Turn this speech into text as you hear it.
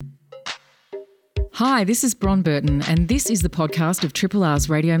Hi, this is Bron Burton, and this is the podcast of Triple R's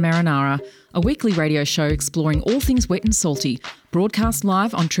Radio Marinara, a weekly radio show exploring all things wet and salty, broadcast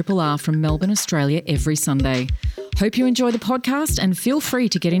live on Triple R from Melbourne, Australia, every Sunday. Hope you enjoy the podcast and feel free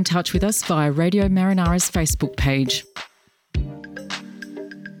to get in touch with us via Radio Marinara's Facebook page.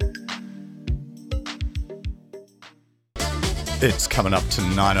 It's coming up to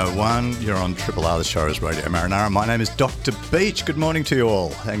 9:01. You're on Triple R, the show is Radio Marinara. My name is Dr. Beach. Good morning to you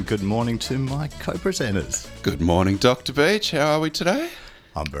all, and good morning to my co-presenters. Good morning, Dr. Beach. How are we today?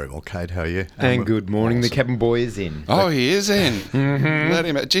 I'm very well, Kate. How are you? And good morning. Awesome. The cabin boy is in. Oh, he is in. Mm-hmm. Let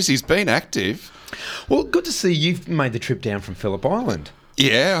him. Jeez, he's been active. Well, good to see you've made the trip down from Phillip Island.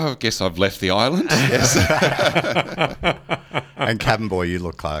 Yeah, I guess I've left the island. Yes. And cabin boy, you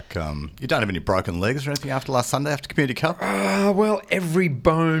look like you don't have any broken legs or anything after last Sunday, after Community Cup? Well, every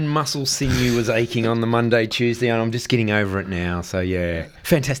bone, muscle, sinew was aching on the Monday, Tuesday, and I'm just getting over it now. So, yeah.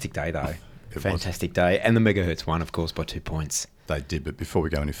 Fantastic day, though. Fantastic day. And the Megahertz won, of course, by 2 points. They did, but before we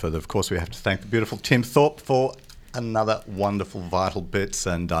go any further, of course, we have to thank the beautiful Tim Thorpe for another wonderful Vital Bits.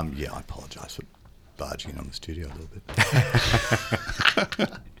 And, I apologise for barging in on the studio a little bit.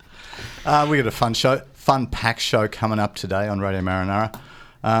 We got a fun packed show coming up today on Radio Marinara.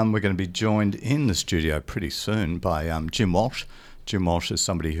 We're going to be joined in the studio pretty soon by Jim Walsh. Jim Walsh is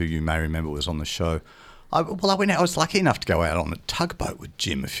somebody who you may remember was on the show. I was lucky enough to go out on a tugboat with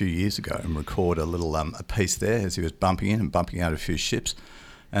Jim a few years ago and record a little a piece there as he was bumping in and bumping out a few ships.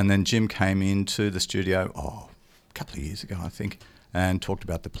 And then Jim came into the studio a couple of years ago, I think, and talked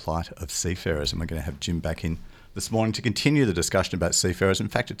about the plight of seafarers. And we're going to have Jim back in this morning to continue the discussion about seafarers. In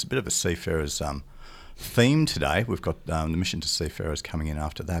fact, it's a bit of a seafarers theme today. We've got the Mission to Seafarers coming in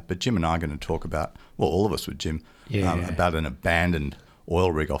after that. But Jim and I are going to talk about, all of us with Jim, about an abandoned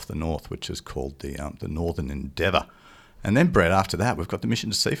oil rig off the north, which is called the Northern Endeavour. And then, Brett, after that, we've got the Mission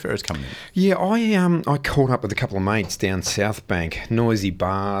to Seafarers coming in. Yeah, I caught up with a couple of mates down South Bank. Noisy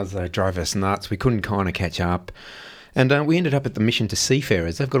bars, they drove us nuts. We couldn't kind of catch up. And we ended up at the Mission to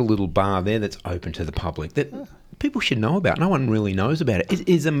Seafarers. They've got a little bar there that's open to the public that people should know about. No one really knows about it. It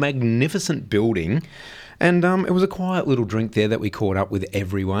is a magnificent building. And it was a quiet little drink there that we caught up with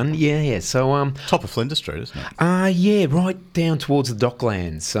everyone. Yeah. So top of Flinders Street, isn't it? Yeah, right down towards the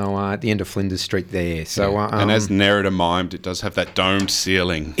Docklands. So at the end of Flinders Street there. So and as Nerida mimed, it does have that domed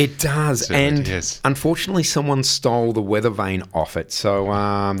ceiling. It does. And unfortunately, someone stole the weather vane off it.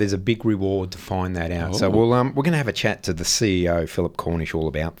 So there's a big reward to find that out. So we're going to have a chat to the CEO, Philip Cornish, all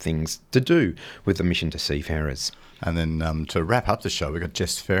about things to do with the Mission to Seafarers. And then to wrap up the show, we've got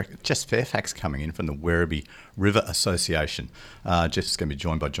Jess Fairfax coming in from the Werribee River Association. Jess is going to be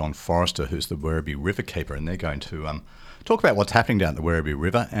joined by John Forrester, who's the Werribee River Keeper, and they're going to talk about what's happening down the Werribee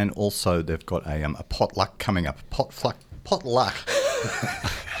River, and also they've got a potluck coming up. Potluck. Potluck,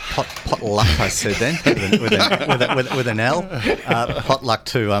 I said then, with an L. Potluck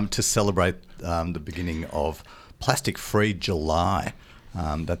to celebrate the beginning of Plastic Free July.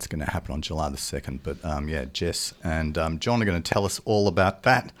 That's going to happen on July the 2nd. But, Jess and John are going to tell us all about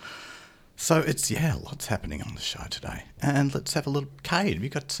that. So it's, lots happening on the show today. And let's have a little... Cade, have you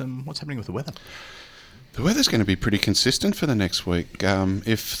got what's happening with the weather? The weather's going to be pretty consistent for the next week.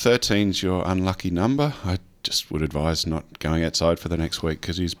 If 13's your unlucky number, I just would advise not going outside for the next week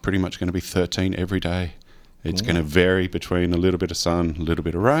because he's pretty much going to be 13 every day. It's going to vary between a little bit of sun, a little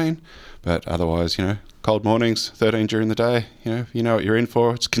bit of rain, but otherwise, cold mornings, 13 during the day, you know what you're in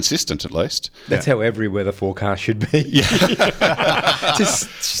for. It's consistent at least. That's how every weather forecast should be. Yeah.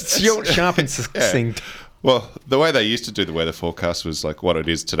 just short, sharp and succinct. Yeah. Well, the way they used to do the weather forecast was like what it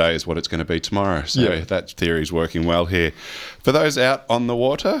is today is what it's going to be tomorrow. So that theory is working well here. For those out on the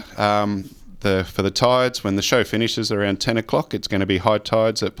water, for the tides, when the show finishes around 10 o'clock, it's going to be high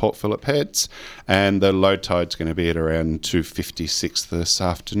tides at Port Phillip Heads, and the low tide's going to be at around 2:56 this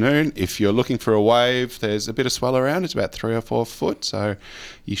afternoon. If you're looking for a wave, there's a bit of swell around. It's about 3 or 4 foot, so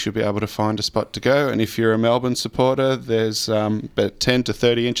you should be able to find a spot to go. And if you're a Melbourne supporter, there's about 10 to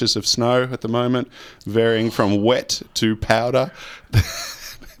 30 inches of snow at the moment, varying from wet to powder.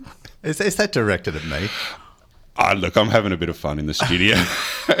 Is that directed at me? Look, I'm having a bit of fun in the studio.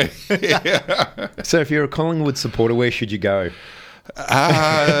 Yeah. So if you're a Collingwood supporter, where should you go?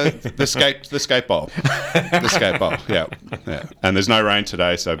 The skate bowl. The skate bowl, yeah. And there's no rain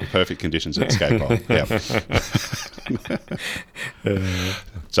today, so perfect conditions at the skate bowl. Yeah.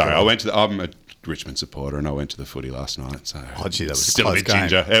 Sorry, I'm a Richmond supporter, and I went to the footy last night. So that was still a bit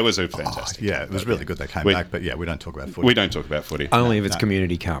ginger. It was a fantastic. It was really good. They came back, but we don't talk about footy. We don't talk about footy. Only if it's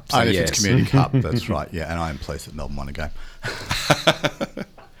Community Cup. So only if it's Community Cup. That's right. Yeah, and I am pleased that Melbourne won a game.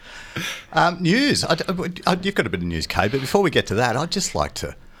 News. You've got a bit of news, Kay, but before we get to that, I'd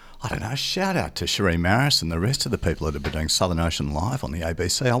I don't know, shout out to Cherie Maris and the rest of the people that have been doing Southern Ocean Live on the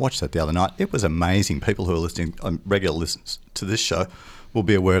ABC. I watched that the other night. It was amazing. People who are listening, regular listeners to this show, will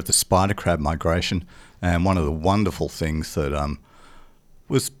be aware of the spider crab migration. And one of the wonderful things that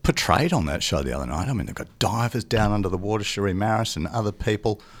was portrayed on that show the other night, I mean, they've got divers down under the water, Cherie Maris and other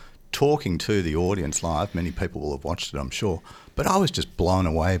people talking to the audience live. Many people will have watched it, I'm sure. But I was just blown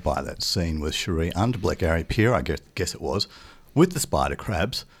away by that scene with Cherie under Blackberry Pier, I guess it was, with the spider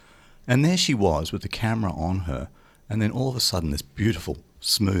crabs. And there she was with the camera on her, and then all of a sudden this beautiful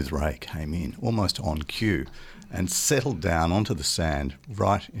smooth ray came in, almost on cue, and settled down onto the sand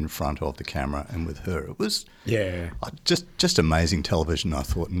right in front of the camera and with her. It was just amazing television, I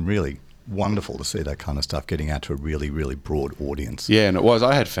thought, and really wonderful to see that kind of stuff getting out to a really, really broad audience. Yeah, and it was.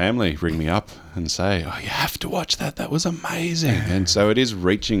 I had family ring me up and say, "Oh, you have to watch that. That was amazing." And so it is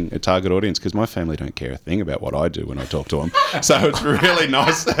reaching a target audience, because my family don't care a thing about what I do when I talk to them. So it's really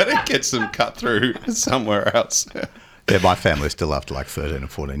nice that it gets them cut through somewhere else. Yeah, my family's still up to like 13 or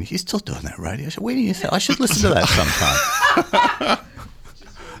 14. You're still doing that radio show? When do you think? I should listen to that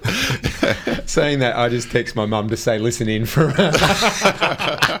sometime. Saying that, I just text my mum to say, listen in for...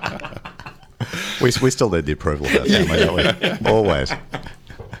 We still need the approval of that family, don't we? Always.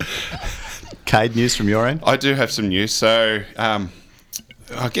 Cade, news from your end? I do have some news. So I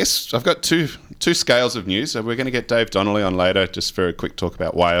guess I've got two scales of news. So we're going to get Dave Donnelly on later just for a quick talk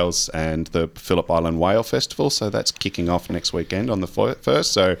about Wales and the Phillip Island Whale Festival. So that's kicking off next weekend on the 1st.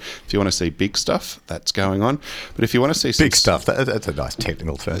 So if you want to see big stuff, that's going on. But if you want to see some big stuff, that's a nice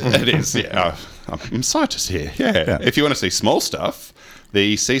technical term. It is, yeah. I'm a scientist here. Yeah. If you want to see small stuff,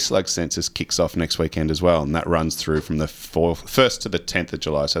 the sea slug census kicks off next weekend as well, and that runs through from the 1st to the 10th of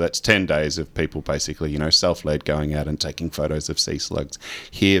July. So that's 10 days of people basically, self-led going out and taking photos of sea slugs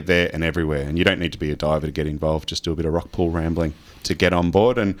here, there and everywhere. And you don't need to be a diver to get involved, just do a bit of rock pool rambling to get on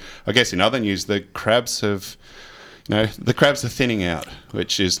board. And I guess in other news, the crabs are thinning out,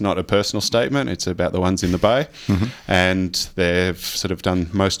 which is not a personal statement. It's about the ones in the bay. Mm-hmm. And they've sort of done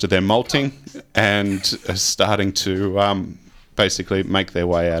most of their molting and are starting to... basically make their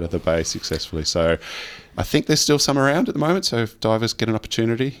way out of the bay successfully. So I think there's still some around at the moment, so if divers get an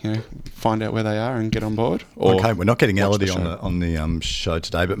opportunity, find out where they are and get on board. Okay, we're not getting Elodie on the show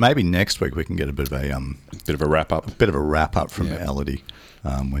today, but maybe next week we can get a bit of a wrap up from Elodie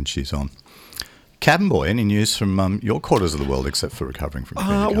when she's on. Cabin Boy, any news from your quarters of the world except for recovering from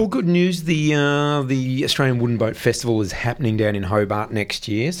COVID? Well, good news. The Australian Wooden Boat Festival is happening down in Hobart next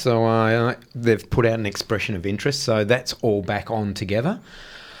year. So they've put out an expression of interest. So that's all back on together.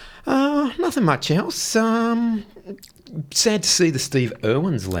 Nothing much else. Sad to see the Steve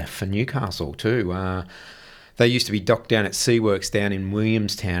Irwins left for Newcastle too. They used to be docked down at Seaworks down in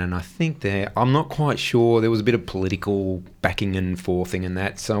Williamstown, and I think I'm not quite sure, there was a bit of political backing and forthing and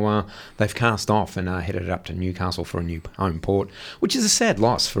that, so they've cast off and headed up to Newcastle for a new home port, which is a sad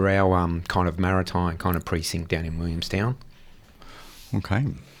loss for our kind of maritime kind of precinct down in Williamstown. Okay.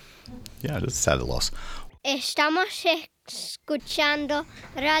 Yeah, it is a sad loss. Estamos escuchando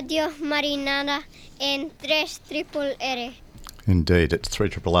Radio Marinara en 3RRR. Indeed, it's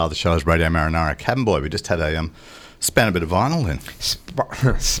 3RRR, the show is Radio Marinara. Cabin Boy, we just had a span a bit of vinyl then.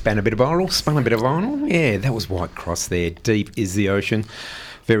 Spun a bit of vinyl? Yeah, that was White Cross there. Deep is the ocean.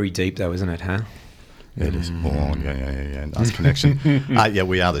 Very deep though, isn't it, huh? It is. Oh, yeah. Nice connection.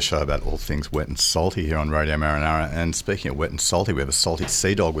 We are the show about all things wet and salty here on Radio Marinara. And speaking of wet and salty, we have a salty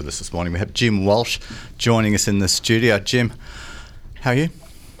sea dog with us this morning. We have Jim Walsh joining us in the studio. Jim, how are you?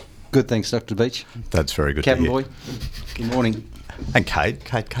 Good, thanks, Dr. Beach. That's very good Cabin to hear. Boy, good morning. And Kate.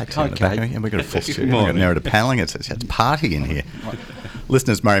 Hi, Kate. And we've got a full studio. We've got narrative paneling. It's a party in here.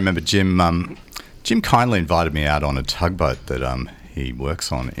 Listeners may remember Jim. Jim kindly invited me out on a tugboat that he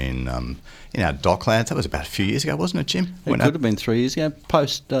works on in our docklands. That was about a few years ago, wasn't it, Jim? It could have been 3 years ago,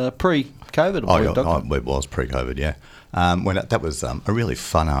 pre-COVID. It was pre-COVID, yeah. That was a really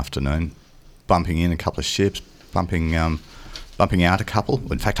fun afternoon, bumping in a couple of ships, bumping out a couple.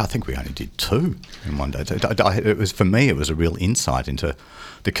 In fact, I think we only did 2 in one day. For me, it was a real insight into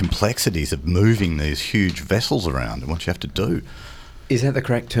the complexities of moving these huge vessels around and what you have to do. Is that the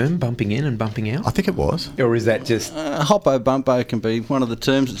correct term, bumping in and bumping out? I think it was. Or is that just... Hoppo, bumpo can be one of the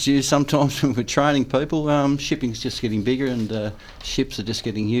terms that's used sometimes when we're training people. Shipping's just getting bigger and ships are just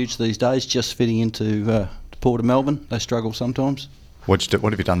getting huge these days, just fitting into the Port of Melbourne. They struggle sometimes. What have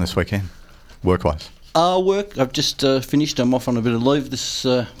you done this weekend, work-wise? Work, I've just finished. I'm off on a bit of leave this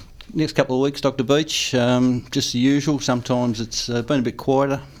next couple of weeks, Dr. Beach. Just the usual. Sometimes it's been a bit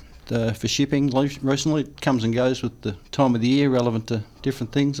quieter for shipping recently. It comes and goes with the time of the year, relevant to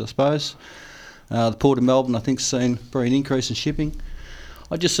different things, I suppose. The Port of Melbourne, I think, has seen probably an increase in shipping.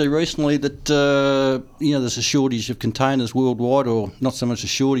 I just see recently that there's a shortage of containers worldwide, or not so much a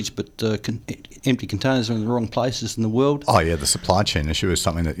shortage, but empty containers are in the wrong places in the world. Oh yeah, the supply chain issue is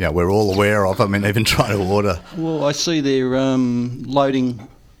something that we're all aware of. I mean, even trying to order. Well, I see they're loading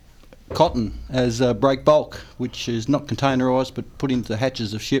cotton as break bulk, which is not containerised but put into the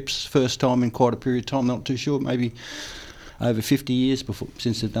hatches of ships. First time in quite a period of time. Not too sure, maybe over 50 years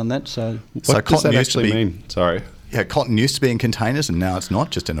since they've done that. So what does that actually mean? Sorry. Yeah, cotton used to be in containers and now it's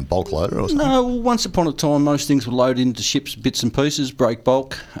not, just in a bulk loader or something? No, once upon a time most things were loaded into ships, bits and pieces, break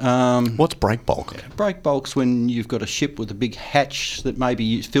bulk. What's break bulk? Break bulk's when you've got a ship with a big hatch that may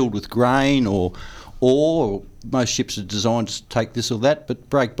be filled with grain or ore, or most ships are designed to take this or that, but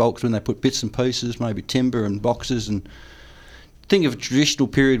break bulk's when they put bits and pieces, maybe timber and boxes. And think of a traditional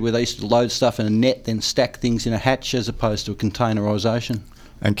period where they used to load stuff in a net, then stack things in a hatch, as opposed to a containerisation.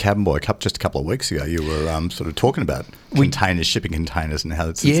 And Cabin Boy, just a couple of weeks ago, you were sort of talking about containers, shipping containers, and how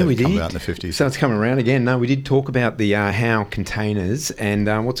it's come out in the 50s. So it's coming around again. No, we did talk about the how containers and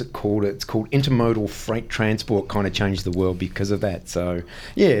what's it called? It's called intermodal freight transport kind of changed the world because of that. So,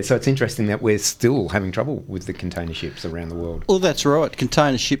 so it's interesting that we're still having trouble with the container ships around the world. Well, that's right.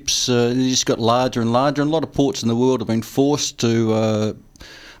 Container ships, they just got larger and larger, and a lot of ports in the world have been forced to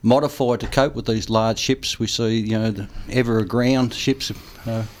modify to cope with these large ships. We see, the ever aground ships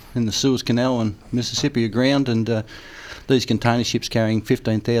in the Suez Canal and Mississippi aground, and these container ships carrying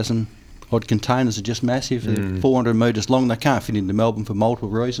 15,000 odd containers are just massive. They're 400 metres long. They can't fit into Melbourne for multiple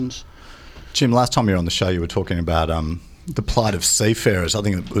reasons. Jim, last time you were on the show, you were talking about the plight of seafarers. I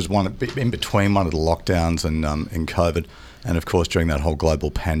think it was one in between one of the lockdowns and in COVID, and of course during that whole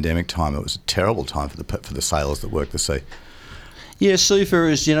global pandemic time, it was a terrible time for the sailors that work the sea. Yeah,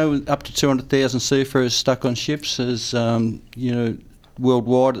 seafarers, up to 200,000 seafarers stuck on ships is,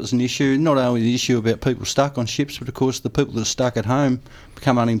 worldwide it's an issue. Not only the issue about people stuck on ships, but of course the people that are stuck at home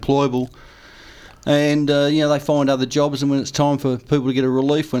become unemployable. And, they find other jobs, and when it's time for people to get a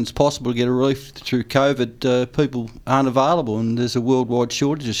relief, when it's possible to get a relief through COVID, people aren't available. And there's a worldwide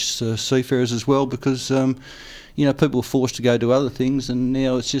shortage of seafarers as well because, people are forced to go do other things, and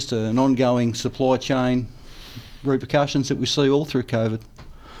now it's just an ongoing supply chain repercussions that we see all through COVID.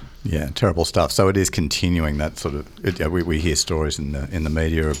 Yeah, terrible stuff. So it is continuing that sort of. We hear stories in the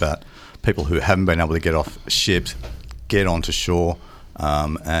media about people who haven't been able to get off ships, get onto shore,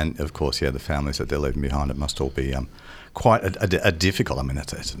 and of course, the families that they're leaving behind. It must all be quite a difficult. I mean,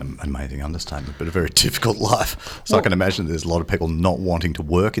 that's an amazing understatement, but a very difficult life. So I can imagine there's a lot of people not wanting to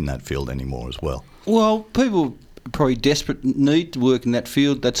work in that field anymore as well. Well, people probably desperate need to work in that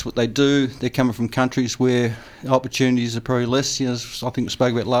field. That's what they do. They're coming from countries where opportunities are probably less. As I think we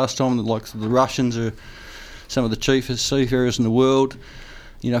spoke about last time, the likes of the Russians are some of the chiefest seafarers in the world.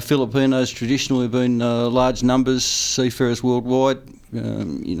 Filipinos traditionally have been large numbers, seafarers worldwide.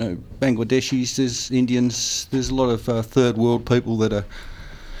 Bangladeshis, there's Indians, there's a lot of third world people that are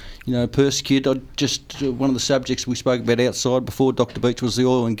persecuted. One of the subjects we spoke about outside before Dr. Beach was the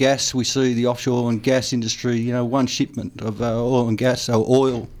oil and gas. We see the offshore oil and gas industry, one shipment of one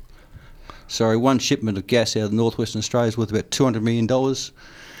shipment of gas out of northwestern Australia is worth about $200 million.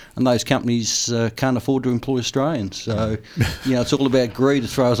 And those companies can't afford to employ Australians. So, it's all about greed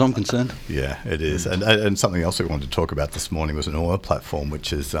as far as I'm concerned. Yeah, it is. And something else we wanted to talk about this morning was an oil platform,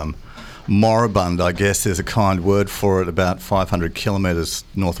 which is moribund, I guess there's a kind word for it, about 500 kilometres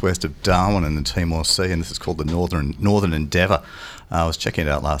northwest of Darwin in the Timor Sea, and this is called the Northern Endeavour. I was checking it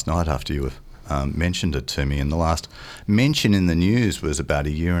out last night after you mentioned it to me, and the last mention in the news was about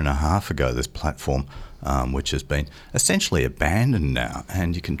a year and a half ago, this platform, which has been essentially abandoned now,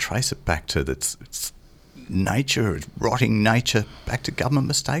 and you can trace it back to its nature, its rotting nature, back to government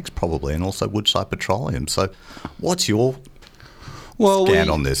mistakes probably, and also Woodside Petroleum. So what's your stand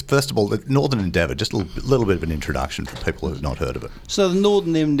on this? First of all, the Northern Endeavour, just a little bit of an introduction for people who have not heard of it. So the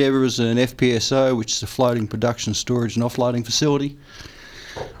Northern Endeavour is an FPSO, which is a floating production, storage and offloading facility.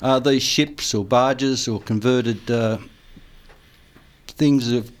 These ships or barges or converted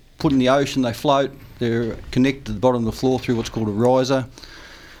things that are put in the ocean, they float. They're connected to the bottom of the floor through what's called a riser.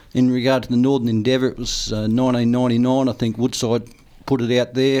 In regard to the Northern Endeavour, it was 1999, I think Woodside put it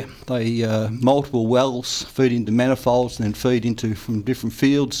out there. They multiple wells feed into manifolds and then feed from different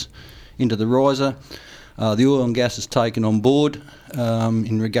fields into the riser. The oil and gas is taken on board.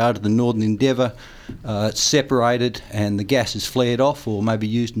 In regard to the Northern Endeavour, it's separated and the gas is flared off or maybe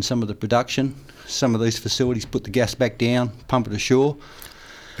used in some of the production. Some of these facilities put the gas back down, pump it ashore.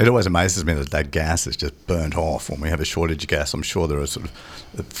 It always amazes me that gas is just burnt off when we have a shortage of gas. I'm sure there are sort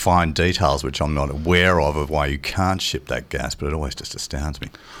of fine details which I'm not aware of why you can't ship that gas, but it always just astounds me.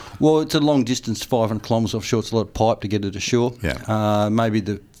 Well, it's a long distance, 500 kilometres offshore. It's a lot of pipe to get it ashore. Yeah. Maybe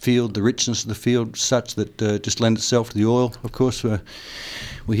the richness of the field, such that just lend itself to the oil. Of course,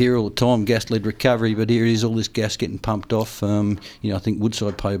 we hear all the time gas-led recovery, but here it is, all this gas getting pumped off. I think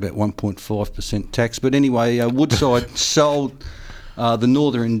Woodside pay about 1.5% tax. But anyway, Woodside sold the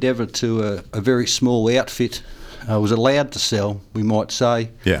Northern Endeavour to a very small outfit. Was allowed to sell, we might say.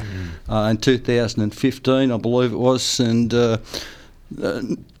 Yeah. In 2015, I believe it was, and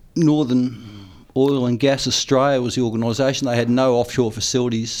Northern Oil and Gas Australia was the organisation. They had no offshore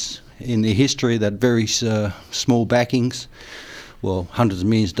facilities in their history. They had very small backings, well, hundreds of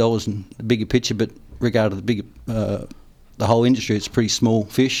millions of dollars in the bigger picture, but regarding the whole industry, it's pretty small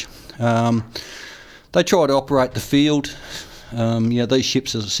fish. They try to operate the field. These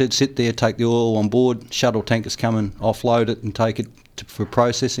ships, as I said, sit there, take the oil on board, shuttle tankers come and offload it and take it for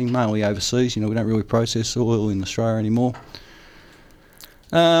processing, mainly overseas. We don't really process oil in Australia anymore.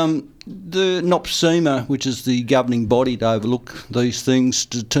 The NOPSEMA, which is the governing body to overlook these things,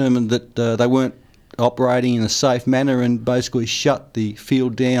 determined that they weren't operating in a safe manner and basically shut the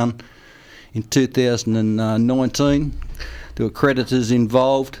field down in 2019. There were creditors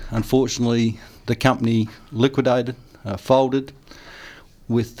involved. Unfortunately, the company liquidated, folded,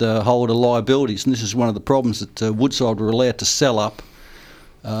 with a whole lot of liabilities. And this is one of the problems that Woodside were allowed to sell up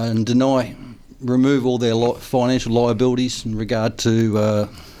and remove all their financial liabilities in regard to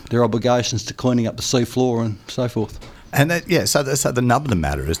their obligations to cleaning up the sea floor and so forth. And so the nub of the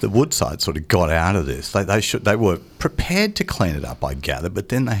matter is that Woodside sort of got out of this. They were prepared to clean it up, I gather, but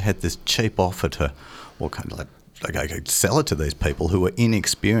then they had this cheap offer to, sell it to these people who were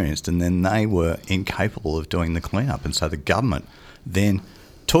inexperienced, and then they were incapable of doing the cleanup. And so the government then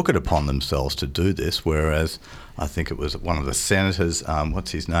took it upon themselves to do this, whereas I think it was one of the senators,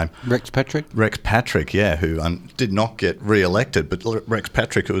 what's his name? Rex Patrick, who did not get re-elected, but Rex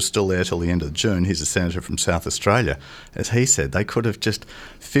Patrick, who was still there till the end of June, he's a senator from South Australia, as he said, they could have just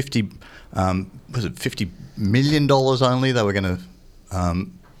 $50 million only they were going to,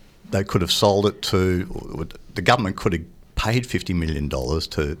 they could have sold it to, the government could have paid $50 million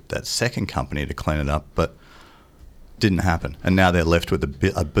to that second company to clean it up, but didn't happen. And now they're left with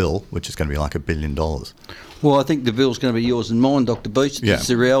a bill, which is going to be like $1 billion. Well, I think the bill's going to be yours and mine, Dr. Beach. Yeah. It's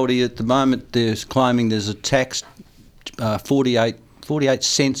the reality at the moment. They're claiming there's a tax, 48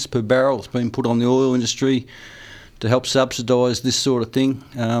 cents per barrel that's been put on the oil industry to help subsidise this sort of thing.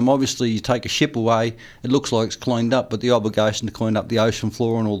 Obviously, you take a ship away, it looks like it's cleaned up, but the obligation to clean up the ocean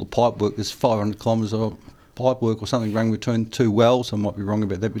floor and all the pipe work, there's 500 kilometres of pipe work or something running between two wells. I might be wrong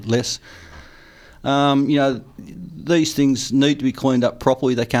about that, a bit less. These things need to be cleaned up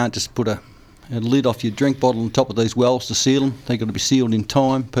properly. They can't just put a lid off your drink bottle on top of these wells to seal them. They've got to be sealed in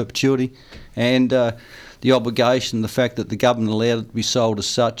time, perpetuity. And the obligation, the fact that the government allowed it to be sold as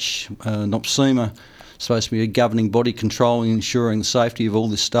such, NOPSEMA, supposed to be a governing body controlling and ensuring the safety of all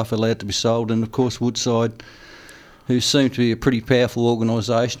this stuff allowed to be sold. And, of course, Woodside, who seem to be a pretty powerful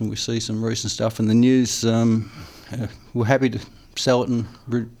organisation, we see some recent stuff in the news, were happy to sell it and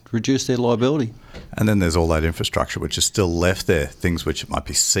reduce their liability. And then there's all that infrastructure which is still left there, things which might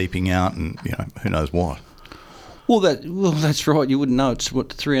be seeping out and, who knows what. Well, that's right. You wouldn't know. It's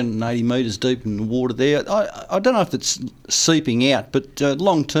 380 metres deep in the water there. I don't know if it's seeping out, but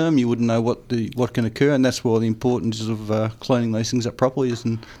long term you wouldn't know what can occur, and that's why the importance of cleaning these things up properly is,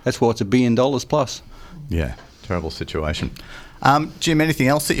 and that's why it's $1 billion plus. Yeah, terrible situation. Jim, anything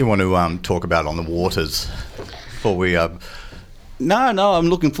else that you want to talk about on the waters before we? No, I'm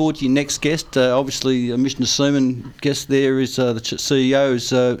looking forward to your next guest. Obviously, Misson Seaman guest there is the CEO. Is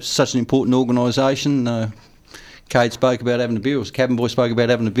such an important organisation. Cade spoke about having a beer, or Cabin Boy spoke about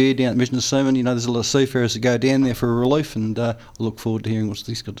having a beer down at Misson Seaman. There's a lot of seafarers that go down there for a relief, and I look forward to hearing what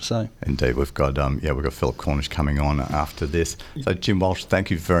he's got to say. Indeed, we've got Philip Cornish coming on after this. So, Jim Walsh,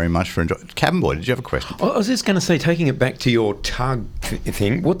 thank you very much for enjoying. Cabin Boy, did you have a question? I was just going to say, taking it back to your tug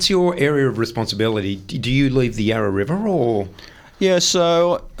thing, what's your area of responsibility? Do you leave the Yarra River, or? Yeah,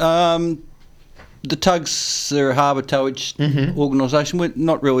 so the tugs, they're a harbour towage organisation. We're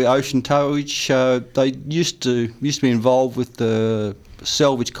not really ocean towage. They used to be involved with the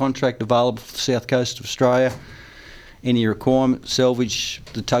salvage contract available for the south coast of Australia. Any requirement salvage,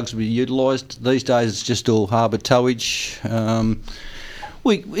 the tugs would be utilised. These days, it's just all harbour towage.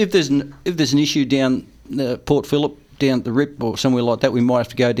 If there's an issue down Port Phillip, down at the Rip or somewhere like that, we might have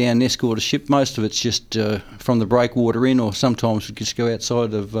to go down and escort a ship. Most of it's just from the breakwater in, or sometimes we just go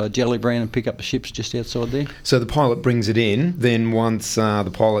outside of Jellybrand and pick up the ships just outside there. So the pilot brings it in, then once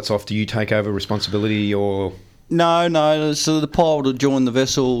the pilot's off, do you take over responsibility or...? No. So the pilot will join the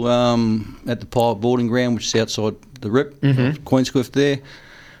vessel at the pilot boarding ground, which is outside the Rip, Queenscliff there.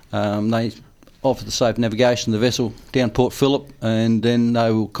 They offer the safe navigation of the vessel down Port Phillip, and then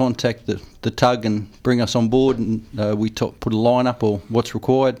they will contact the tug and bring us on board, and we put a line up or what's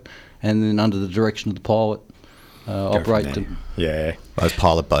required, and then under the direction of the pilot, operate them. Yeah. Those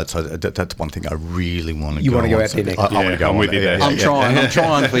pilot boats, that's one thing I really want to You go want to go on. out there next? I want to go I'm on with you there. I'm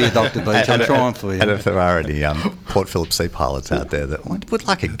trying for you, Dr. Beach. I'm trying for you. And if there are any Port Phillip Sea pilots out there that would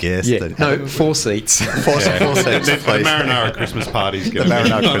like a guest. Yeah. That, No, 4 seats. four seats, The please. Marinara Christmas party's The going to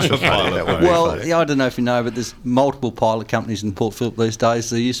Marinara Christmas party. That would be Well, funny. yeah, I don't know if you know, but there's multiple pilot companies in Port Phillip these days.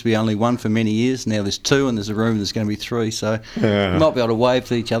 There used to be only one for many years. Now there's 2, and there's a rumour there's going to be 3. So we might be able to wave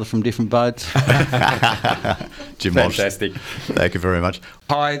to each other from different boats. Jim Walsh, Fantastic. thank you very much.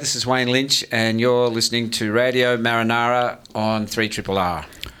 Hi, this is Wayne Lynch, and you're listening to Radio Marinara on 3RRR.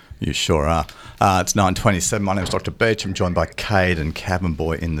 You sure are. It's 9:27. My name's Dr. Beach. I'm joined by Cade and Cabin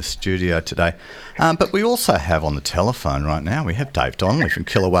Boy in the studio today. But we also have on the telephone right now, we have Dave Donnelly from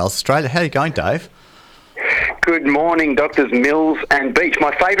Killer Whales Australia. How are you going, Dave? Good morning, Doctors Mills and Beach.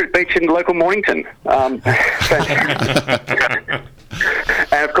 My favourite beach in local Mornington. And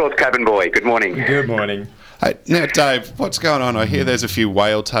of course, Cabin Boy. Good morning. Good morning. Hey, now, Dave, what's going on? I hear there's a few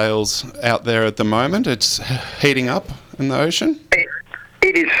whale tails out there at the moment. It's heating up in the ocean.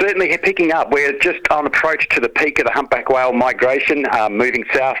 It is certainly picking up. We're just on approach to the peak of the humpback whale migration, moving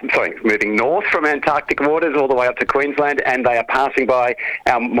north from Antarctic waters all the way up to Queensland, and they are passing by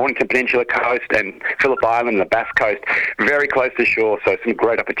our Mornington Peninsula coast and Phillip Island and the Bass Coast, very close to shore, so some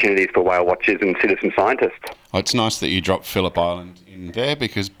great opportunities for whale watchers and citizen scientists. Oh, it's nice that you dropped Phillip Island in there,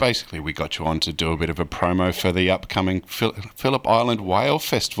 because basically we got you on to do a bit of a promo for the upcoming Phillip Island Whale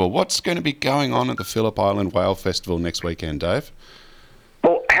Festival. What's going to be going on at the Phillip Island Whale Festival next weekend, Dave?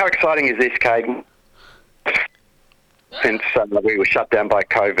 Well, how exciting is this, Cade? Since we were shut down by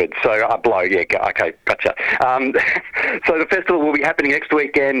COVID. So, okay, gotcha. So the festival will be happening next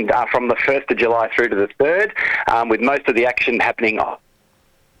weekend from the 1st of July through to the 3rd, with most of the action happening.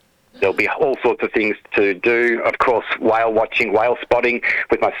 There'll be all sorts of things to do. Of course, whale watching, whale spotting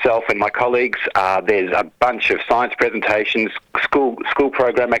with myself and my colleagues. There's a bunch of science presentations, school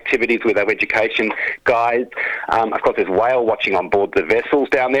program activities with our education guys. Of course, there's whale watching on board the vessels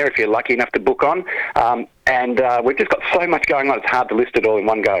down there if you're lucky enough to book on. And we've just got so much going on, it's hard to list it all in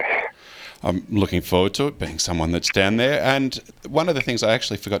one go. I'm looking forward to it, being someone that's down there. And one of the things I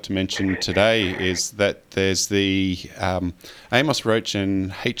actually forgot to mention today is that there's the Amos Roach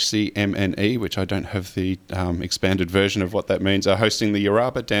and HCMNE, which I don't have the expanded version of what that means, are hosting the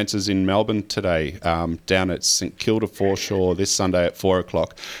Werribee Dancers in Melbourne today, down at St Kilda Foreshore this Sunday at 4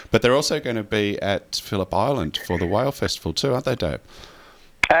 o'clock. But they're also going to be at Phillip Island for the Whale Festival too, aren't they, Dave?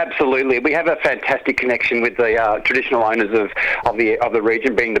 Absolutely. We have a fantastic connection with the traditional owners of the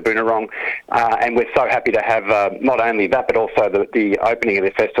region, being the Boonwurrung, and we're so happy to have not only that, but also the opening of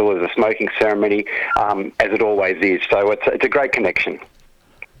the festival as a smoking ceremony, as it always is. So it's a great connection.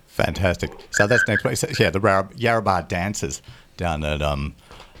 Fantastic. So that's next week. So, yeah, the Werribee Dancers down at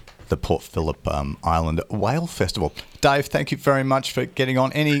the Port Phillip Island Whale Festival. Dave, thank you very much for getting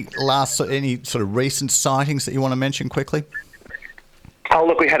on. Any sort of recent sightings that you want to mention quickly? Oh,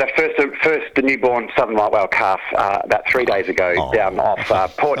 look, we had the newborn southern right whale calf about 3 days ago down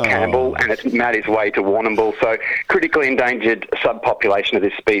off Port Campbell, and it's made its way to Warrnambool. So critically endangered subpopulation of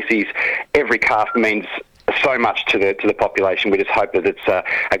this species. Every calf means so much to the population. We just hope that it's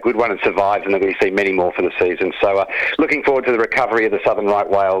a good one and survives, and that we see many more for the season. So looking forward to the recovery of the southern right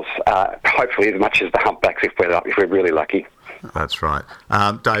whales, hopefully as much as the humpbacks if we're really lucky. That's right.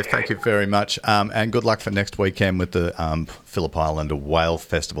 Dave, thank you very much. And good luck for next weekend with the Phillip Island Whale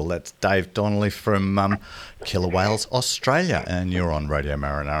Festival. That's Dave Donnelly from Killer Whales Australia. And you're on Radio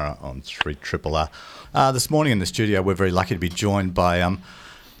Marinara on 3RRR. This morning in the studio, we're very lucky to be joined by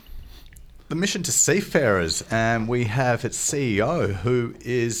the Mission to Seafarers. And we have its CEO, who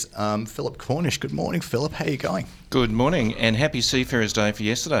is Philip Cornish. Good morning, Philip. How are you going? Good morning, and happy Seafarers Day for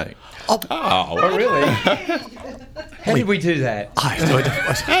yesterday. Oh really? How did we do that?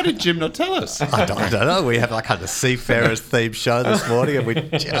 How did Jim not tell us? I don't know. We have like a Seafarers themed show this morning, and we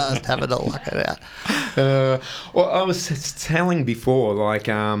just haven't lucked it out. Well, I was telling before,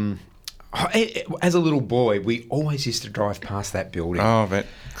 As a little boy, we always used to drive past that building. Oh, that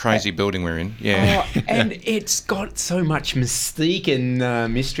crazy building we're in. Yeah. And it's got so much mystique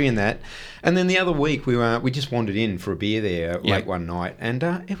and mystery in that. And then the other week, we just wandered in for a beer there late one night, and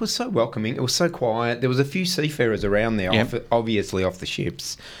it was so welcoming. It was so quiet. There was a few seafarers around there, obviously off the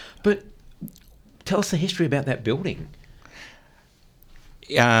ships. But tell us the history about that building.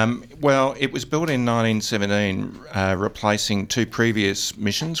 Well, it was built in 1917, replacing two previous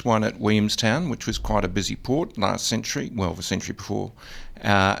missions, one at Williamstown, which was quite a busy port the century before,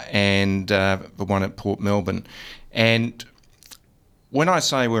 and the one at Port Melbourne. And when I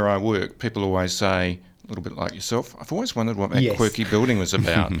say where I work, people always say, a little bit like yourself, I've always wondered what that quirky building was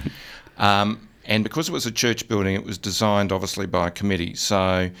about. And because it was a church building, it was designed obviously by a committee.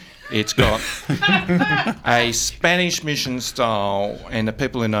 So it's got a Spanish mission style, and the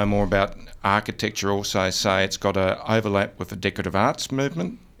people who know more about architecture also say it's got an overlap with the decorative arts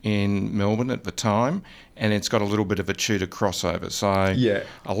movement in Melbourne at the time, and it's got a little bit of a Tudor crossover. So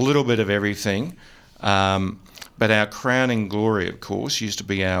a little bit of everything. But our crowning glory, of course, used to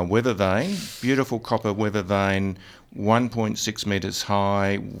be our weather vane, beautiful copper weather vane, 1.6 metres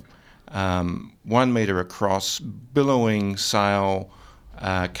high, 1 metre across, billowing sail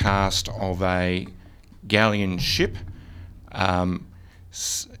cast of a galleon ship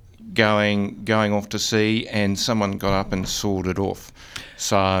going off to sea, and someone got up and sawed it off.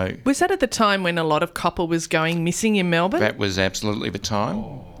 So was that at the time when a lot of copper was going missing in Melbourne? That was absolutely the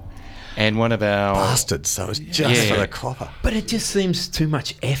time. And one of our... Bastards, so it's just for the copper. But it just seems too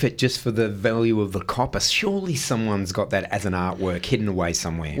much effort just for the value of the copper. Surely someone's got that as an artwork hidden away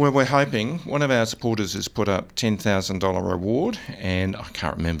somewhere. Well, we're hoping. One of our supporters has put up $10,000 reward, and I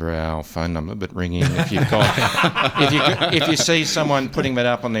can't remember our phone number, but ring in if you've got... if you see someone putting that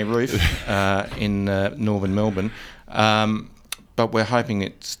up on their roof in northern Melbourne. But we're hoping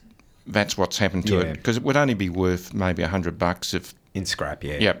that's what's happened to it, because it would only be worth maybe $100 if... In scrap,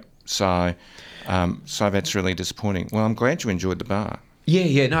 Yep. So that's really disappointing. Well, I'm glad you enjoyed the bar.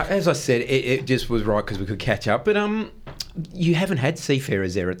 Yeah. No, as I said, it just was right because we could catch up. But you haven't had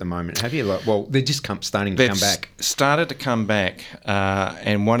seafarers there at the moment, have you? Well, they're just starting to come back. Started to come back,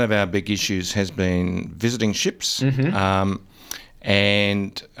 and one of our big issues has been visiting ships. Mm-hmm.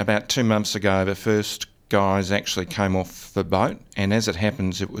 And about 2 months ago, the first guys actually came off the boat, and as it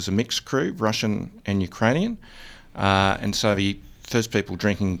happens, it was a mixed crew, Russian and Ukrainian, and so the first people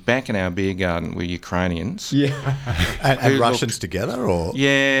drinking back in our beer garden were Ukrainians. Yeah. and Russians together, or?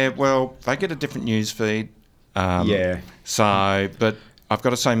 Yeah, well, they get a different news feed. So, but I've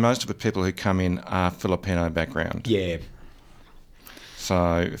got to say most of the people who come in are Filipino background. Yeah. So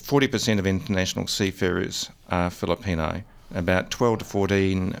 40% of international seafarers are Filipino. About 12 to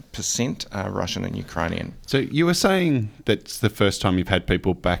 14% are Russian and Ukrainian. So you were saying that's the first time you've had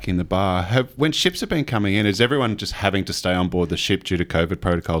people back in the bar. When ships have been coming in, is everyone just having to stay on board the ship due to COVID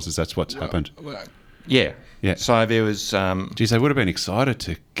protocols? Is that what's happened? Yeah. So there was... Geez, they would have been excited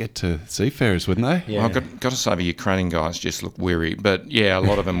to get to Seafarers, wouldn't they? Yeah. Well, I've got to say the Ukrainian guys just look weary. But yeah, a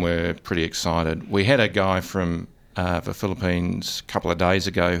lot of them were pretty excited. We had a guy from... the Philippines a couple of days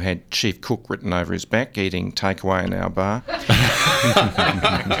ago had chief cook written over his back eating takeaway in our bar.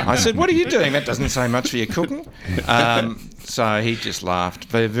 I said, what are you doing? That doesn't say much for your cooking. So he just laughed.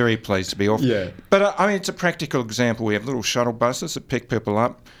 They're very pleased to be off. Yeah. But I mean, it's a practical example. We have little shuttle buses that pick people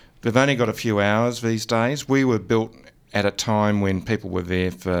up. They've only got a few hours these days. We were built at a time when people were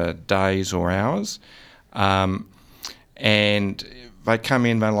there for days or hours. And they come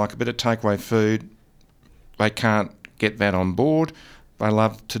in, they like a bit of takeaway food. They can't get that on board. They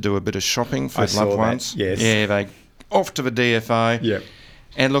love to do a bit of shopping for loved ones. Yes. Yeah, they off to the DFO. Yep.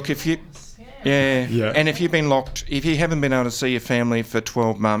 And look, if you, and if you've been locked, if you haven't been able to see your family for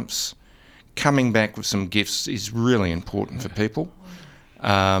 12 months, coming back with some gifts is really important for people.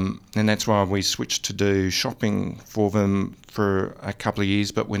 And that's why we switched to do shopping for them for a couple of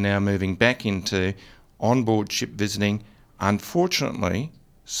years, but we're now moving back into on-board ship visiting. Unfortunately,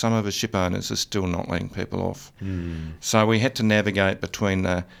 some of the ship owners are still not letting people off. So we had to navigate between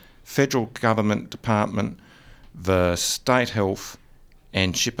the federal government department, the state health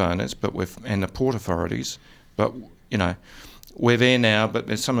and ship owners, and the port authorities. But, you know, we're there now, but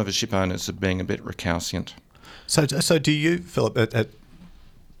there's some of the ship owners are being a bit recalcitrant. So do you, Philip, at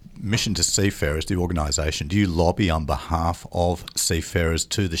Mission to Seafarers, the organisation, do you lobby on behalf of seafarers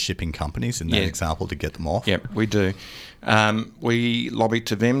to the shipping companies in that example to get them off? Yep, we do. We lobby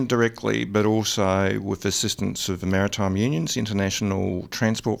to them directly, but also with assistance of the maritime unions, International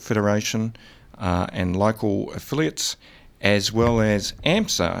Transport Federation, and local affiliates, as well as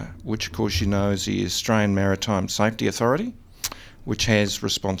AMSA, which of course you know is the Australian Maritime Safety Authority. which has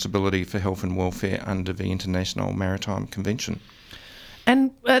responsibility for health and welfare under the International Maritime Convention.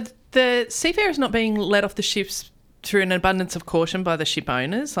 And the seafarers not being let off the ships through an abundance of caution by the ship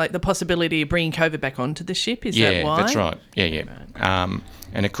owners, like the possibility of bringing COVID back onto the ship, is that why? Yeah, that's right. Yeah. Right.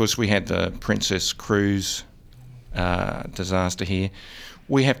 And of course we had the Princess Cruise disaster here.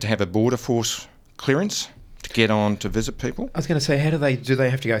 We have to have a border force clearance to get on to visit people. I was going to say, do they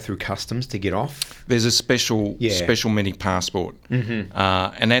have to go through customs to get off? There's a special mini passport,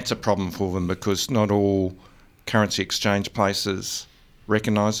 and that's a problem for them because not all currency exchange places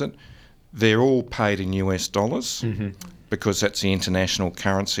recognise it. They're all paid in US dollars because that's the international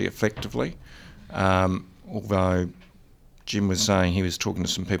currency effectively. Although Jim was saying he was talking to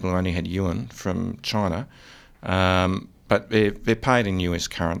some people who only had yuan from China, but they're paid in US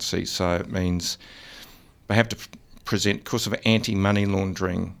currency, so it means they have to present, because of anti-money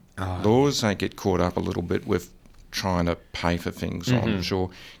laundering laws, they get caught up a little bit with trying to pay for things on shore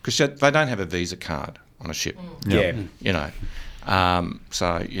because they don't have a Visa card on a ship.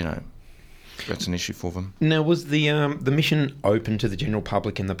 So that's an issue for them. Now, was the mission open to the general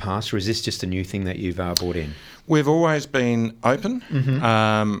public in the past, or is this just a new thing that you've brought in? We've always been open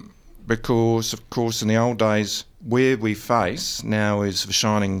because, of course, in the old days, where we face now is the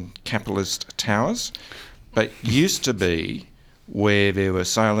shining capitalist towers, but used to be where there were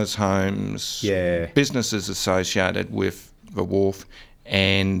sailors' homes, businesses associated with the wharf,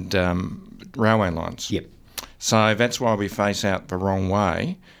 and railway lines. Yep. So that's why we face out the wrong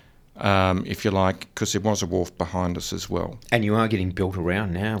way, if you like, because there was a wharf behind us as well. And you are getting built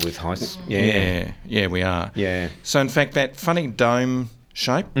around now with heights. Yeah, we are. Yeah. So in fact, that funny dome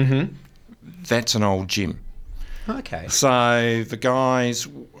shape, that's an old gym. Okay. So the guys,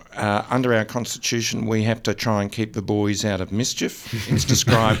 under our constitution, we have to try and keep the boys out of mischief. It's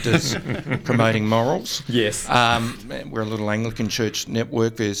described as promoting morals. Yes. We're a little Anglican church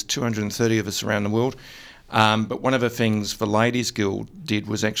network. There's 230 of us around the world. But one of the things the Ladies Guild did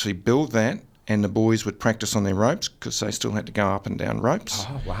was actually build that, and the boys would practice on their ropes because they still had to go up and down ropes.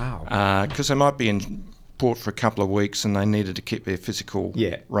 Oh, wow. Because they might be in port for a couple of weeks and they needed to keep their physical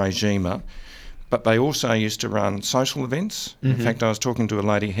regime up. But they also used to run social events. In fact, I was talking to a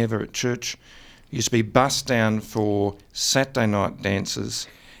lady, Heather, at church, used to be bussed down for Saturday night dances,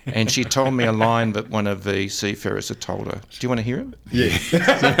 and she told me a line that one of the seafarers had told her. Do you want to hear it? Yeah.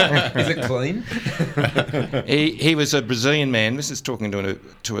 Is it clean? He was a Brazilian man. This is talking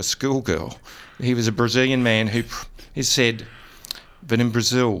to a schoolgirl. He was a Brazilian man who said that in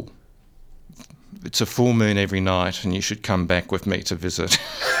Brazil, it's a full moon every night and you should come back with me to visit.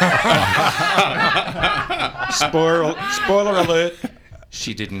 Spoiler alert,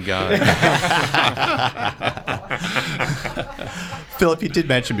 she didn't go. Philip, you did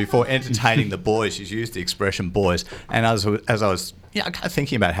mention before entertaining the boys. You used the expression boys. And as I was kind of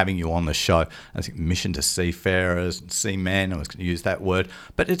thinking about having you on the show, I think mission to seafarers and seamen, I was going to use that word.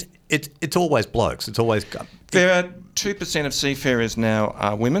 But it's always blokes. It's always... There are 2% of seafarers now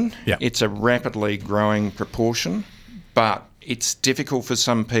are women. Yeah. It's a rapidly growing proportion, but it's difficult for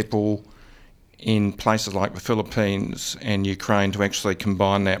some people in places like the Philippines and Ukraine to actually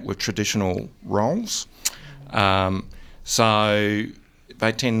combine that with traditional roles. So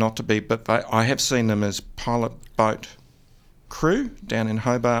they tend not to be, but I have seen them as pilot boat crew down in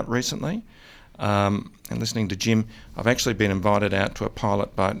Hobart recently. And listening to Jim, I've actually been invited out to a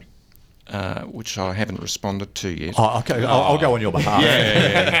pilot boat, which I haven't responded to yet. Oh, okay. I'll go on your behalf.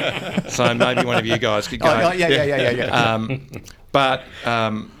 Yeah. So maybe one of you guys could go. Yeah.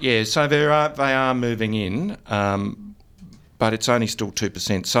 So they are moving in, but it's only still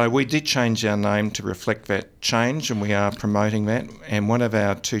 2%. So we did change our name to reflect that change, and we are promoting that. And one of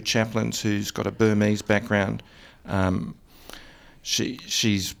our two chaplains, who's got a Burmese background,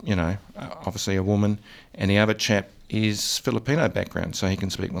 she's obviously a woman, and the other chap is Filipino background, so he can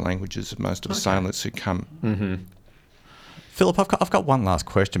speak the languages of most of the sailors who come. Mm-hmm. Philip, I've got one last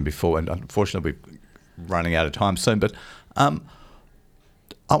question before, and unfortunately we're running out of time soon, but I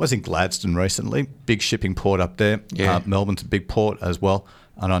was in Gladstone recently, big shipping port up there. Yeah. Melbourne's a big port as well,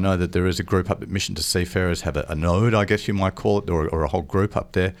 and I know that there is a group up at Mission to Seafarers, have a node, I guess you might call it, or a whole group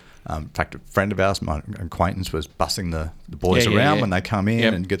up there. In fact, a friend of ours, my acquaintance, was bussing the boys around when they come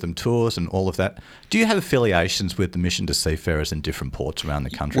in and get them tours and all of that. Do you have affiliations with the Mission to Seafarers in different ports around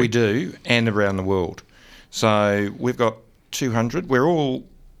the country? We do, and around the world. So we've got 200. We're all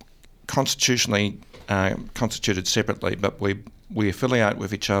constitutionally constituted separately, but we affiliate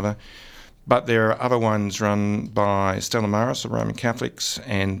with each other. But there are other ones run by Stella Maris, the Roman Catholics,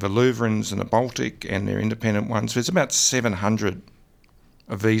 and the Lutherans in the Baltic, and they're independent ones. There's about 700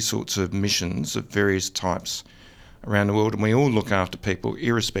 of these sorts of missions of various types around the world, and we all look after people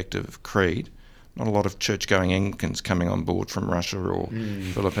irrespective of creed. Not a lot of church-going Anglicans coming on board from Russia or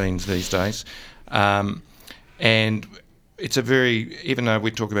Philippines these days. And it's a very, even though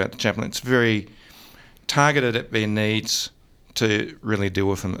we talk about the chaplain, it's very targeted at their needs to really deal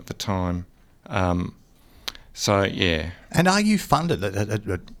with them at the time. So, yeah. And are you funded?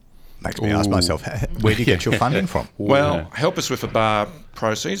 It makes me ask myself, where do you get your funding from? Well, help us with the bar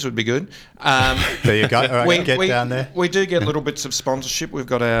proceeds would be good. There you go. All right, get down there. We do get little bits of sponsorship. We've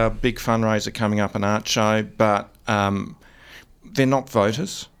got our big fundraiser coming up, an art show, but they're not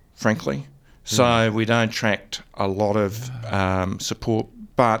voters, frankly. So we don't attract a lot of support.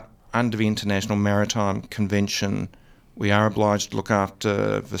 But under the International Maritime Convention, we are obliged to look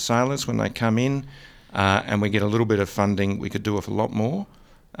after the sailors when they come in, and we get a little bit of funding. We could do with a lot more.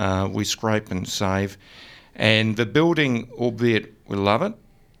 We scrape and save. And the building, albeit we love it,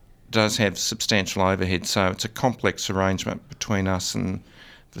 does have substantial overhead, so it's a complex arrangement between us and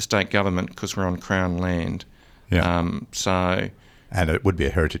the state government because we're on Crown land. Yeah. And it would be a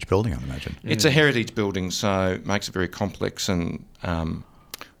heritage building, I imagine. It's a heritage building, so it makes it very complex, and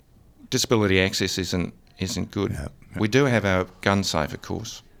disability access isn't good. Yeah. We do have our gun safe, of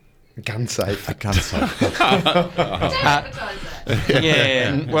course. Gun safe. A gun safe.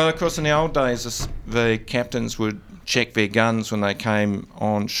 Yeah. Well, of course, in the old days, the captains would check their guns when they came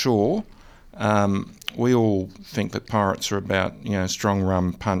on shore. We all think that pirates are about, strong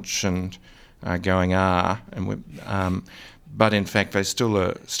rum punch and going and but in fact, they're still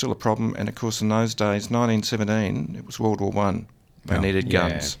a problem. And of course, in those days, 1917, it was World War One. They needed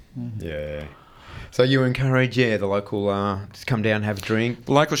guns. Yeah. So you encourage, the local to come down and have a drink?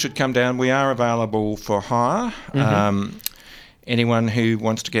 The local should come down. We are available for hire. Mm-hmm. Anyone who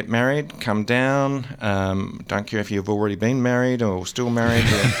wants to get married, come down. Don't care if you've already been married or still married.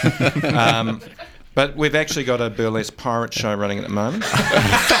 But we've actually got a burlesque pirate show running at the moment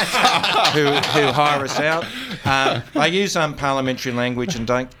who hire us out. I use parliamentary language and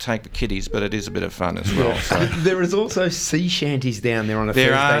don't take the kiddies, but it is a bit of fun as well. So. There is also sea shanties down there on a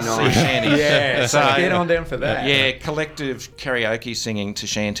Thursday night. There are sea shanties. Yeah, so get on down for that. Yeah, collective karaoke singing to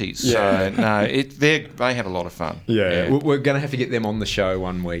shanties. Yeah. So, no, they have a lot of fun. Yeah. We're going to have to get them on the show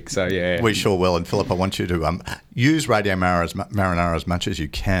one week, so yeah. We sure will. And Philip, I want you to use Radio Marinara as much as you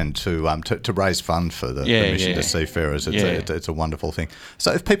can to raise funds for the mission to Seafarers. It's a wonderful thing.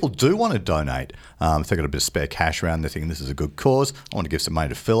 So if people do want to donate, if they've got a bit of spare cash around, they're thinking this is a good cause, I want to give some money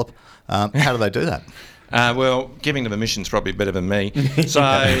to Philip, how do they do that? Well, giving to the mission's probably better than me. So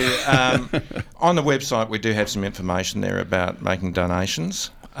on the website we do have some information there about making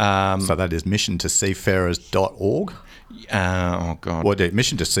donations. So that is missiontoseafarers.org? Oh, God. Well,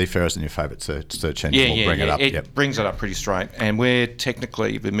 Mission to Seafarers in your favourite search engine will bring it up. It brings it up pretty straight. And we're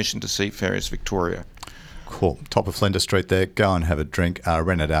technically the Mission to Seafarers Victoria. Cool. Top of Flinders Street there. Go and have a drink.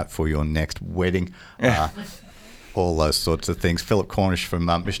 Rent it out for your next wedding. All those sorts of things. Philip Cornish from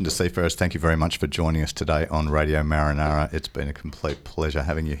Mission to Seafarers, thank you very much for joining us today on Radio Marinara. It's been a complete pleasure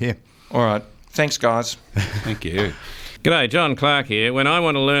having you here. All right. Thanks, guys. Thank you. G'day, John Clark here. When I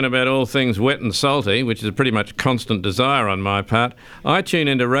want to learn about all things wet and salty, which is a pretty much constant desire on my part, I tune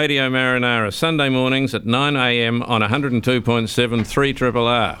into Radio Marinara Sunday mornings at 9 a.m. on 102.7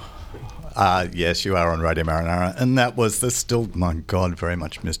 3RRR. Yes, you are on Radio Marinara, and that was my God, very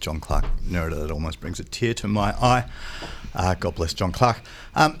much miss John Clark narrator. That almost brings a tear to my eye. God bless John Clark.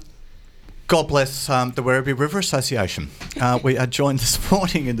 God bless the Werribee River Association. We are joined this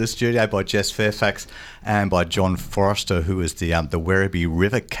morning in the studio by Jess Fairfax and by John Forrester, who is the Werribee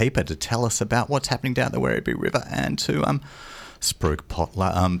River Keeper, to tell us about what's happening down the Werribee River and to spruik pot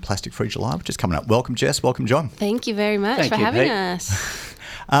Plastic Free July, which is coming up. Welcome, Jess. Welcome, John. Thank you very much for having us.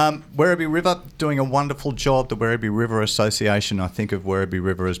 Werribee River doing a wonderful job. The Werribee River Association, I think of Werribee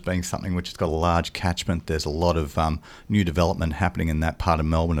River as being something which has got a large catchment. There's a lot of new development happening in that part of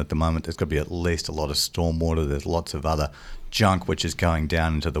Melbourne at the moment. There's got to be at least a lot of stormwater. There's lots of other junk which is going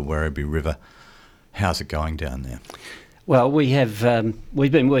down into the Werribee River. How's it going down there? Well, we've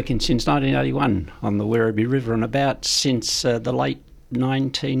been working since 1981 on the Werribee River, and about since the late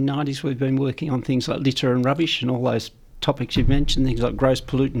 1990s we've been working on things like litter and rubbish and all those topics you've mentioned, things like gross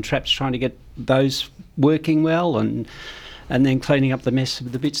pollutant traps, trying to get those working well, and then cleaning up the mess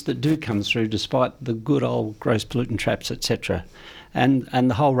of the bits that do come through despite the good old gross pollutant traps, etc. And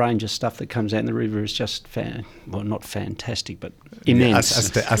the whole range of stuff that comes out in the river is just, not fantastic, but immense.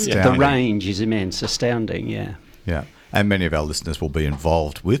 Astounding. The range is immense, astounding, yeah. Yeah. And many of our listeners will be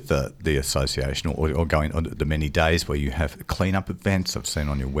involved with the association or going on the many days where you have clean-up events. I've seen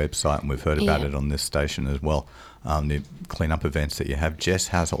on your website, and we've heard about it on this station as well, the clean-up events that you have. Jess,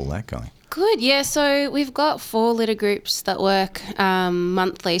 how's all that going? Good, yeah. So we've got 4 litter groups that work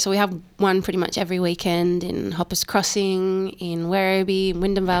monthly. So we have one pretty much every weekend in Hoppers Crossing, in Werribee,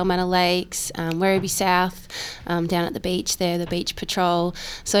 Wyndham Vale Manor Lakes, Werribee South, down at the beach there, the beach patrol.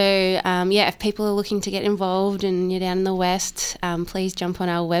 So if people are looking to get involved and you're down in the west, please jump on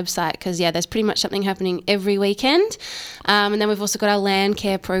our website because there's pretty much something happening every weekend. And then we've also got our land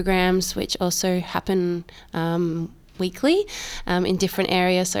care programs, which also happen weekly in different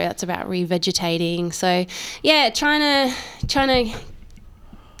areas. So that's about revegetating. So trying to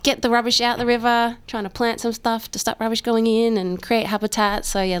get the rubbish out the river, trying to plant some stuff to stop rubbish going in and create habitat.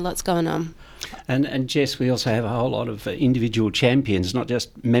 So lots going on. And Jess, we also have a whole lot of individual champions, not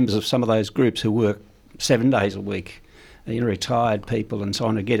just members of some of those groups who work 7 days a week. Retired people and so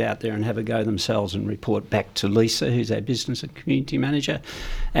on, to get out there and have a go themselves and report back to Lisa, who's our business and community manager,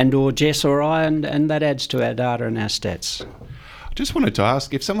 and or Jess or I, and that adds to our data and our stats. I just wanted to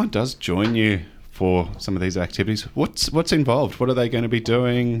ask, if someone does join you for some of these activities, what's involved? What are they going to be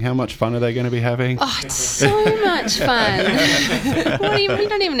doing? How much fun are they going to be having? Oh, it's so much fun. You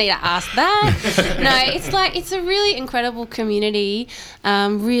don't even need to ask that. No, it's a really incredible community,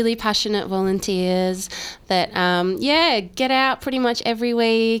 really passionate volunteers that, get out pretty much every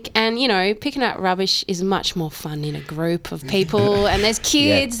week. And, picking up rubbish is much more fun in a group of people. And there's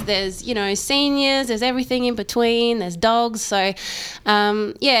kids, there's, seniors, there's everything in between, there's dogs. So,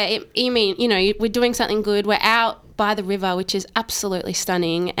 we're doing something good. We're out by the river, which is absolutely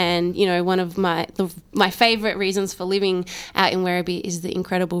stunning. And, one of my favourite reasons for living out in Werribee is the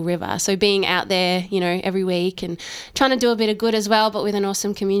incredible river. So being out there, every week and trying to do a bit of good as well, but with an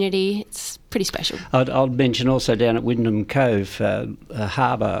awesome community, it's pretty special. I'll mention also down at Wyndham Cove, a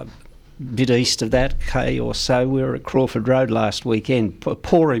harbour bit east of that, K or so. We were at Crawford Road last weekend,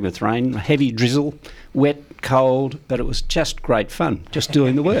 pouring with rain, heavy drizzle, wet, cold, but it was just great fun, just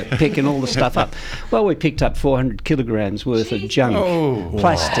doing the work, picking all the stuff up. Well, we picked up 400 kilograms worth of junk,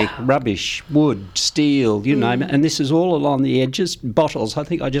 plastic, rubbish, wood, steel, you name it, and this is all along the edges. Bottles, I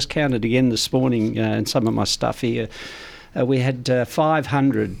think I just counted again this morning in some of my stuff here. We had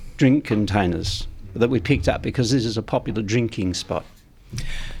 500 drink containers that we picked up because this is a popular drinking spot.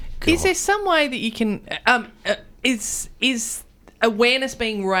 Is there some way that you can is awareness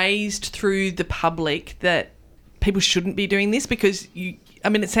being raised through the public that people shouldn't be doing this? Because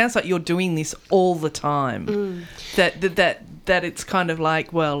it sounds like you're doing this all the time. That it's kind of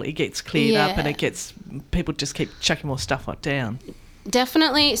like, well, it gets cleared up and people just keep chucking more stuff down.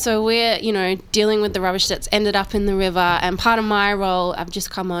 Definitely. So we're, dealing with the rubbish that's ended up in the river, and part of my role, I've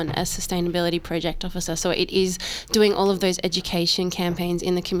just come on as sustainability project officer. So it is doing all of those education campaigns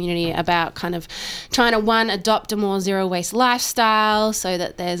in the community about kind of trying to, adopt a more zero waste lifestyle so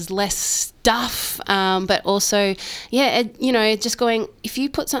that there's less stuff, but also, just going,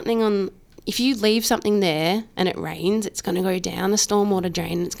 if you leave something there and it rains, it's going to go down the stormwater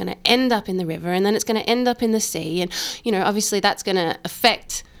drain and it's going to end up in the river and then it's going to end up in the sea. And, obviously that's going to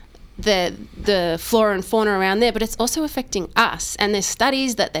affect the flora and fauna around there, but it's also affecting us. And there's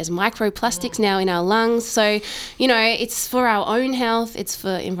studies that there's microplastics now in our lungs. So, it's for our own health, it's for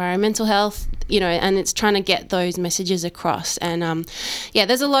environmental health, and it's trying to get those messages across. And,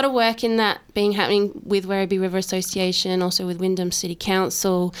 there's a lot of work in that happening with Werribee River Association, also with Wyndham City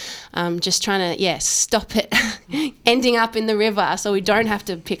Council, just trying to, stop it ending up in the river so we don't have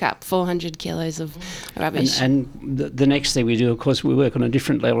to pick up 400 kilos of rubbish. And the next thing we do, of course, we work on a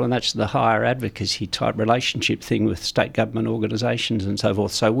different level, and that's the higher advocacy type relationship thing with state government organisations and so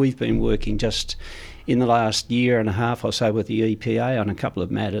forth. So we've been working just in the last year and a half or so with the EPA on a couple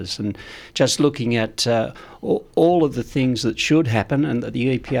of matters, and just looking at all of the things that should happen and that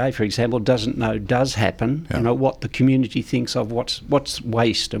the EPA, for example, doesn't know does happen, what the community thinks of what's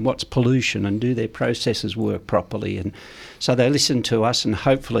waste and what's pollution, and do their processes work properly. And so they listen to us, and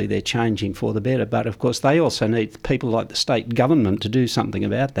hopefully they're changing for the better. But of course they also need people like the state government to do something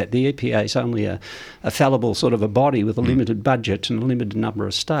about that. The EPA is only a fallible sort of a body with a limited budget and a limited number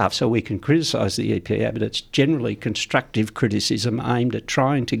of staff, so we can criticise the EPA, but it's generally constructive criticism aimed at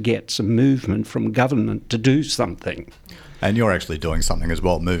trying to get some movement from government to do something. And you're actually doing something as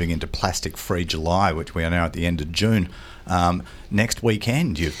well, moving into Plastic-Free July, which we are now at the end of June. Next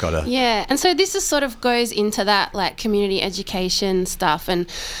weekend you've got a... Yeah, and so this is sort of goes into that like community education stuff, and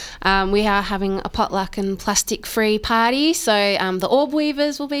we are having a potluck and plastic-free party, so the Orb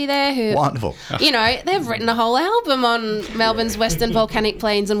Weavers will be there who... Wonderful. They've written a whole album on Melbourne's western volcanic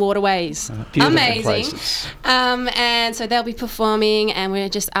plains and waterways. Amazing. And so they'll be performing, and we're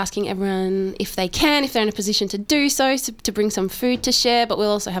just asking everyone if they can, if they're in a position to do so, to to bring some food to share, but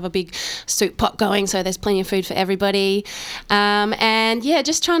we'll also have a big soup pot going, so there's plenty of food for everybody. And yeah,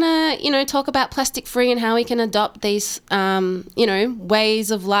 just trying to, talk about plastic free and how we can adopt these,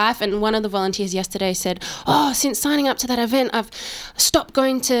 ways of life. And one of the volunteers yesterday said, since signing up to that event, I've stopped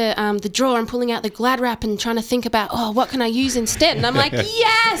going to the drawer and pulling out the Glad wrap and trying to think about, what can I use instead? And I'm like,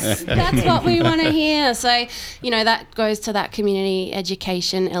 yes, that's what we want to hear. So, that goes to that community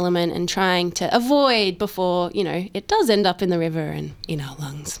education element and trying to avoid before, it does end up in the river and in our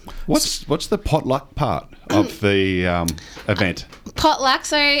lungs. What's the potluck part of the event? Potluck.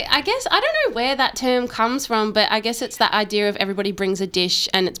 So I guess, I don't know where that term comes from, but I guess it's that idea of everybody brings a dish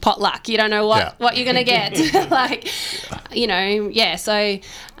and it's potluck. You don't know what you're going to get. So,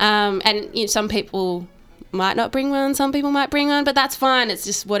 and some people might not bring one, some people might bring one, but that's fine. It's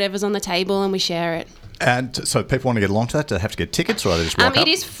just whatever's on the table and we share it. And so if people want to get along to that, do they have to get tickets or are they just walk up? It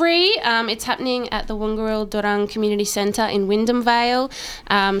is free. It's happening at the Wongaril Dorang Community Centre in Wyndham Vale.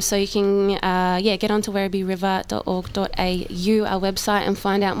 So you can get onto werribeeriver.org.au, our website, and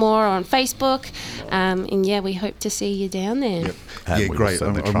find out more on Facebook. We hope to see you down there. Yep. And great.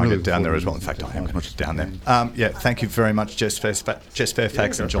 I'm trying to get down there as well. In fact, I am going to down there. Thank you very much, Jess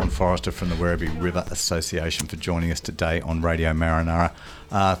Fairfax and John Forrester from the Werribee River Association for joining us today on Radio Marinara.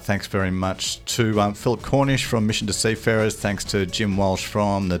 Thanks very much to Philip Cornish from Misson to Seafarers. Thanks to Jim Walsh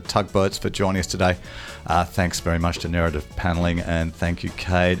from the Tugboats for joining us today. Thanks very much to Narrative Panelling, and thank you,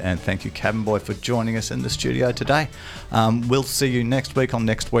 Cade, and thank you, Cabin Boy, for joining us in the studio today. We'll see you next week on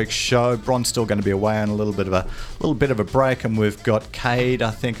next week's show. Bron's still going to be away on a little bit of a break, and we've got Cade,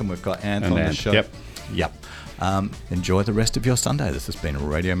 I think, and we've got Anth on the show. Yep. Enjoy the rest of your Sunday. This has been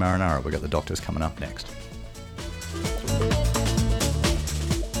Radio Marinara. We've got the doctors coming up next.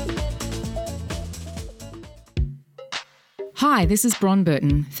 Hi, this is Bron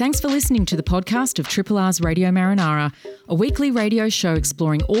Burton. Thanks for listening to the podcast of Triple R's Radio Marinara, a weekly radio show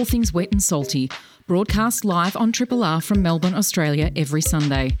exploring all things wet and salty, broadcast live on Triple R from Melbourne, Australia every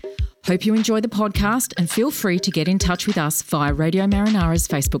Sunday. Hope you enjoy the podcast and feel free to get in touch with us via Radio Marinara's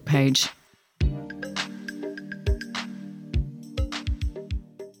Facebook page.